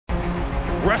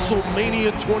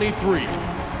WrestleMania 23.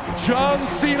 John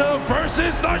Cena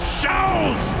versus the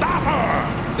Showstopper.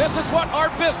 This is what our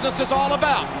business is all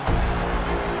about.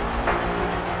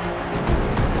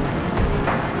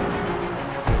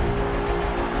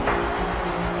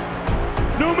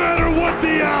 No matter what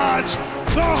the odds,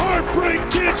 the Heartbreak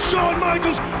Kid, Shawn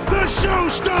Michaels, the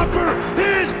Showstopper,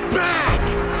 is back!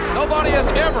 Nobody has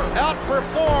ever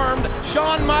outperformed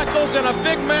Shawn Michaels in a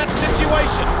big match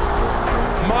situation.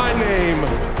 My name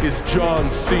is John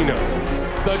Cena,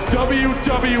 the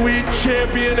WWE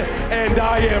Champion, and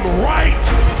I am right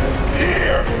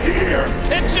here.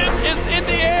 Tension is in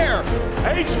the air.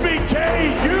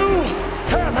 HBK, you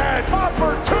have had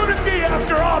opportunity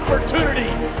after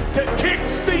opportunity to kick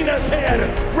Cena's head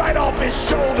right off his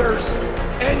shoulders,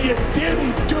 and you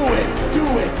didn't do it.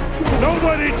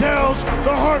 Nobody tells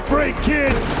the Heartbreak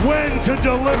Kid when to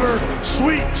deliver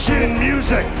sweet chin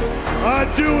music. I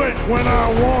do it when I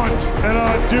want, and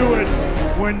I do it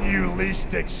when you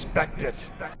least expect it.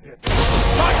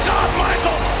 My God,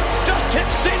 Michaels just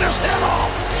kicked Cena's head off.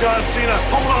 John Cena,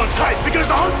 hold on tight, because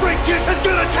the Heartbreak Kid is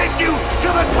gonna take you to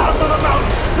the top of the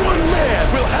mountain. One man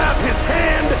will have his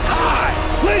hand high.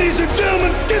 Ladies and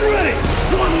gentlemen, get ready.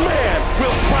 One man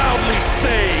will proudly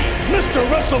say, Mr.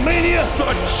 WrestleMania,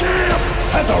 the champ,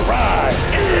 has arrived,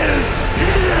 is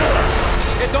here.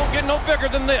 It don't get no bigger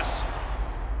than this.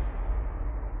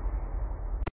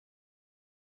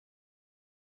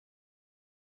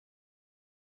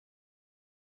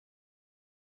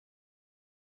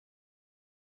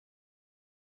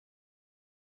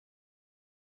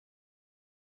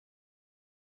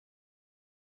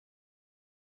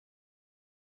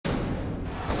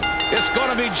 It's going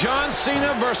to be John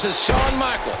Cena versus Shawn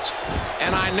Michaels.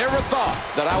 And I never thought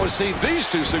that I would see these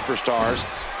two superstars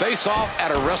face off at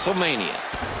a WrestleMania.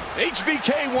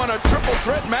 HBK won a triple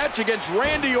threat match against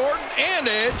Randy Orton and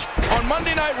Edge on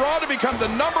Monday Night Raw to become the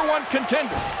 #1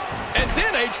 contender. And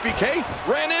then HBK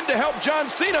ran in to help John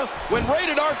Cena when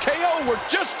Rated RKO were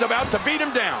just about to beat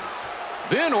him down.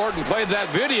 Then Orton played that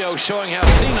video showing how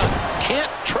Cena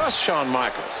can't trust Shawn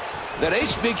Michaels, that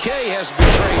HBK has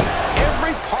betrayed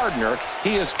every partner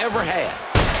he has ever had.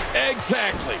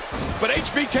 Exactly. But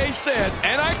HBK said,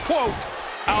 and I quote,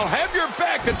 "I'll have your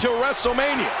back until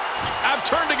WrestleMania. I've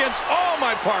turned against all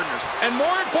my partners, and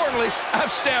more importantly,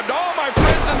 I've stabbed all my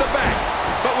friends in the back.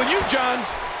 But with you, John,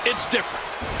 it's different."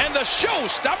 And the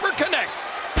Showstopper connects.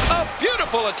 A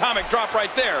beautiful atomic drop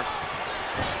right there.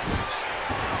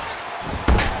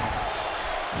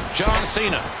 John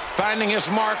Cena finding his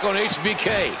mark on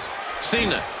HBK.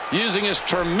 Cena using his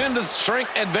tremendous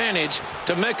strength advantage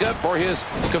to make up for his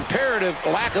comparative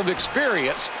lack of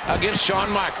experience against Shawn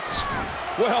Michaels.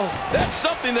 Well, that's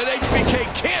something that HBK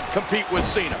can't compete with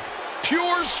Cena.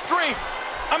 Pure strength.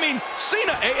 I mean,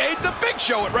 Cena AA'd the Big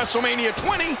Show at WrestleMania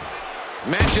 20.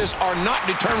 Matches are not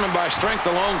determined by strength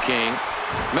alone, King.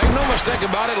 Make no mistake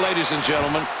about it, ladies and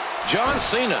gentlemen. John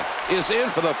Cena is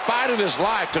in for the fight of his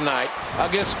life tonight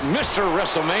against Mr.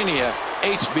 WrestleMania,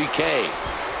 HBK.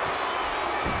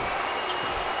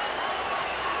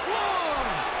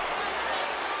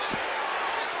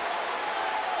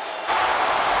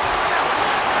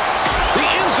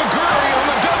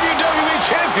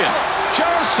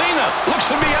 John Cena looks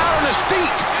to be out on his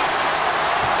feet.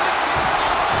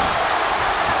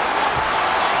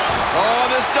 Oh,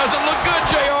 this doesn't look good,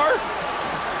 JR.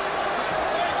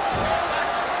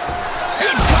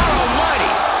 Good God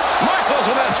Almighty. Michaels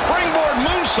with that springboard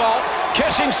moonsault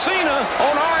catching Cena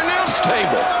on our announce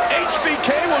table.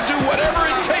 HBK will do whatever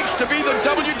it takes to be the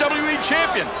WWE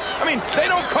Champion. I mean, they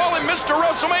don't call him Mr.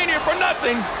 WrestleMania for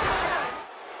nothing.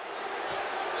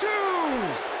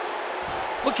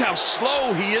 Look how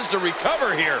slow he is to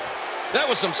recover here. That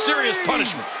was some serious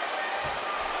punishment.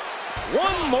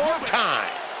 One more time.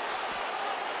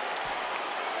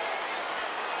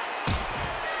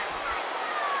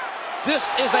 This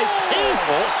is a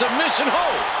painful submission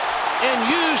hold and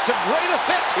used to great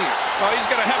effect here. Oh, he's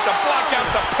going to have to block out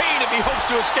the pain if he hopes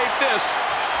to escape this.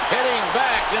 Heading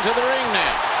back into the ring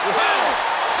now. Wow!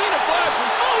 Cena flashing.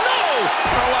 Oh, no!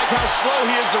 I don't like how slow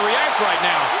he is to react right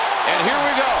now. And here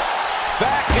we go.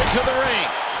 Back into the ring.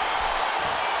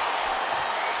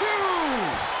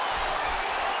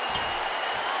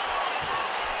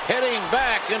 Heading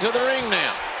back into the ring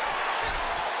now.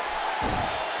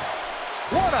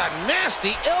 What a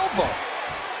nasty elbow.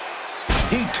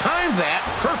 He timed that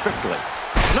perfectly.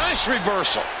 Nice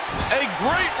reversal. A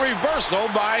great reversal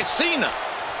by Cena.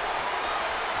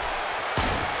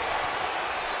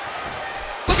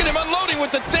 Look at him unloading with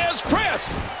the Thez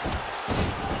press.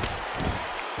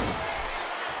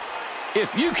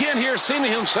 If you can't hear Cena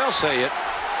himself say it,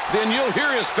 then you'll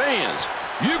hear his fans.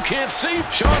 You can't see.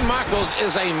 Shawn Michaels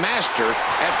is a master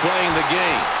at playing the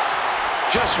game.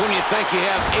 Just when you think you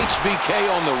have HBK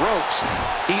on the ropes,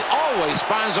 he always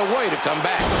finds a way to come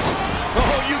back.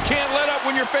 Oh, you can't let up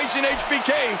when you're facing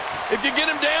HBK. If you get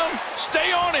him down,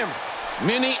 stay on him.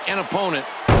 Many an opponent.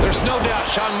 There's no doubt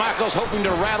Shawn Michaels hoping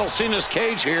to rattle Cena's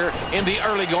cage here in the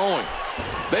early going.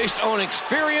 Based on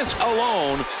experience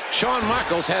alone, Shawn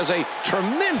Michaels has a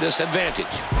tremendous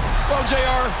advantage. Well,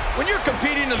 JR, when you're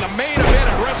competing in the main event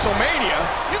at WrestleMania,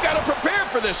 you got to prepare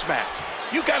for this match.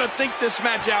 You got to think this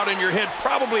match out in your head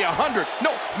probably 100,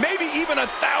 no, maybe even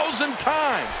 1,000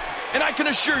 times. And I can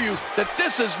assure you that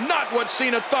this is not what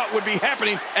Cena thought would be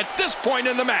happening at this point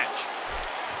in the match.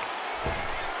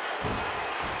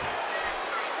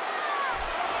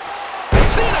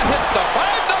 Cena hits the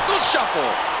five-knuckle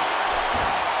shuffle.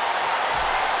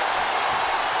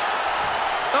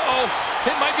 Uh-oh,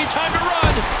 it might be time to run.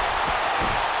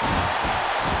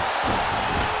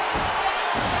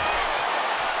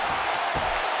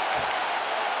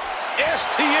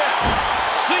 STF.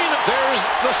 Cena, there's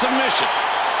the submission.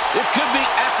 It could be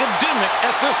academic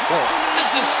at this point.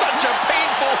 This is such a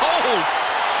painful hold.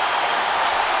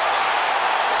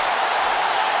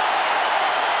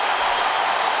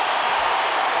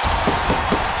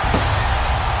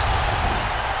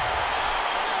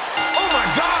 Oh my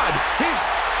God!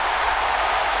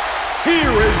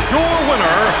 Here is your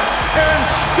winner, and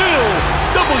still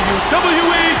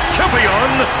WWE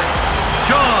Champion,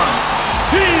 John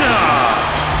Cena.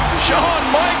 Shawn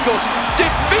Michaels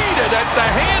defeated at the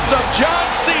hands of John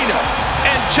Cena.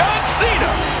 And John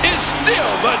Cena is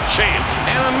still the champ.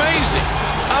 An amazing,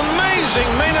 amazing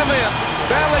main event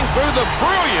battling through the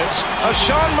brilliance of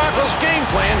Shawn Michaels' game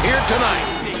plan here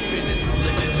tonight.